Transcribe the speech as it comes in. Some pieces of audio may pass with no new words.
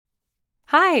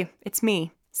Hi, it's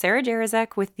me, Sarah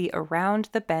Jarazek with the Around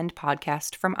the Bend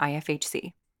podcast from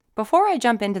IFHC. Before I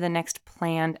jump into the next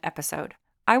planned episode,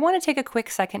 I want to take a quick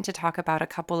second to talk about a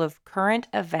couple of current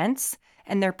events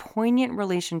and their poignant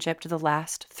relationship to the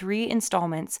last 3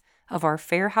 installments of our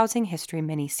Fair Housing History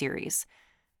mini-series.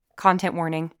 Content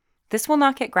warning, this will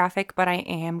not get graphic, but I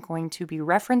am going to be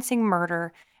referencing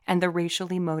murder and the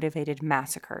racially motivated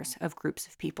massacres of groups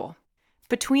of people.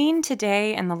 Between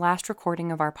today and the last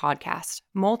recording of our podcast,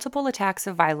 multiple attacks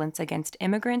of violence against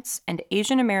immigrants and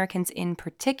Asian Americans in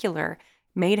particular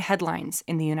made headlines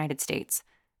in the United States.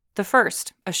 The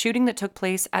first, a shooting that took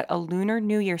place at a Lunar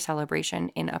New Year celebration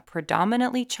in a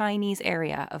predominantly Chinese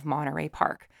area of Monterey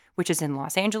Park, which is in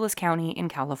Los Angeles County in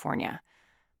California.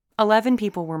 11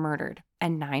 people were murdered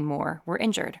and 9 more were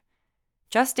injured.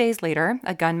 Just days later,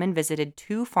 a gunman visited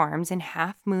 2 farms in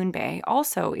Half Moon Bay,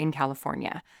 also in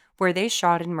California, where they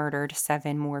shot and murdered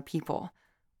 7 more people.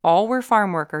 All were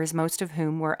farm workers, most of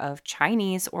whom were of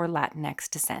Chinese or Latinx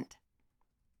descent.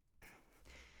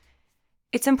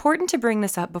 It's important to bring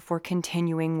this up before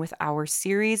continuing with our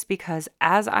series because,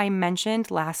 as I mentioned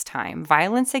last time,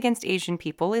 violence against Asian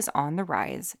people is on the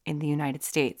rise in the United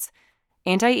States.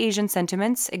 Anti-Asian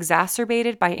sentiments,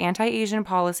 exacerbated by anti-Asian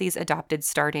policies adopted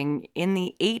starting in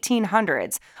the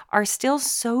 1800s, are still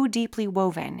so deeply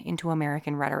woven into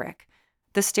American rhetoric.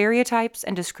 The stereotypes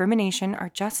and discrimination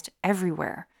are just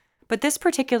everywhere. But this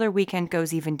particular weekend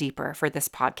goes even deeper for this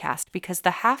podcast because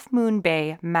the Half Moon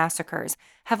Bay massacres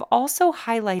have also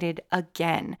highlighted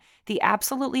again the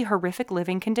absolutely horrific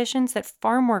living conditions that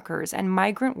farm workers and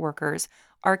migrant workers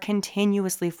are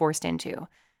continuously forced into.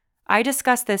 I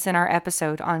discussed this in our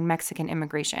episode on Mexican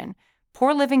immigration.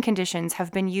 Poor living conditions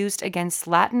have been used against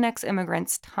Latinx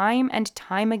immigrants time and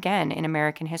time again in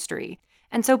American history.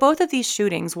 And so both of these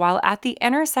shootings, while at the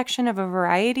intersection of a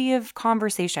variety of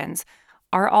conversations,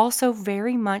 are also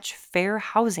very much fair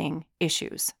housing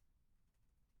issues.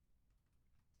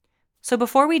 So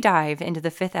before we dive into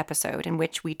the 5th episode, in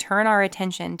which we turn our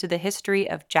attention to the history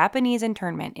of Japanese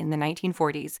internment in the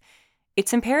 1940s,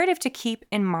 it's imperative to keep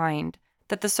in mind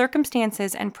that the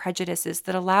circumstances and prejudices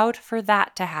that allowed for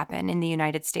that to happen in the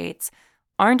United States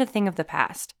aren't a thing of the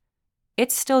past.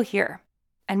 It's still here,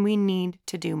 and we need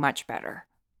to do much better.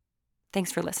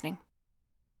 Thanks for listening.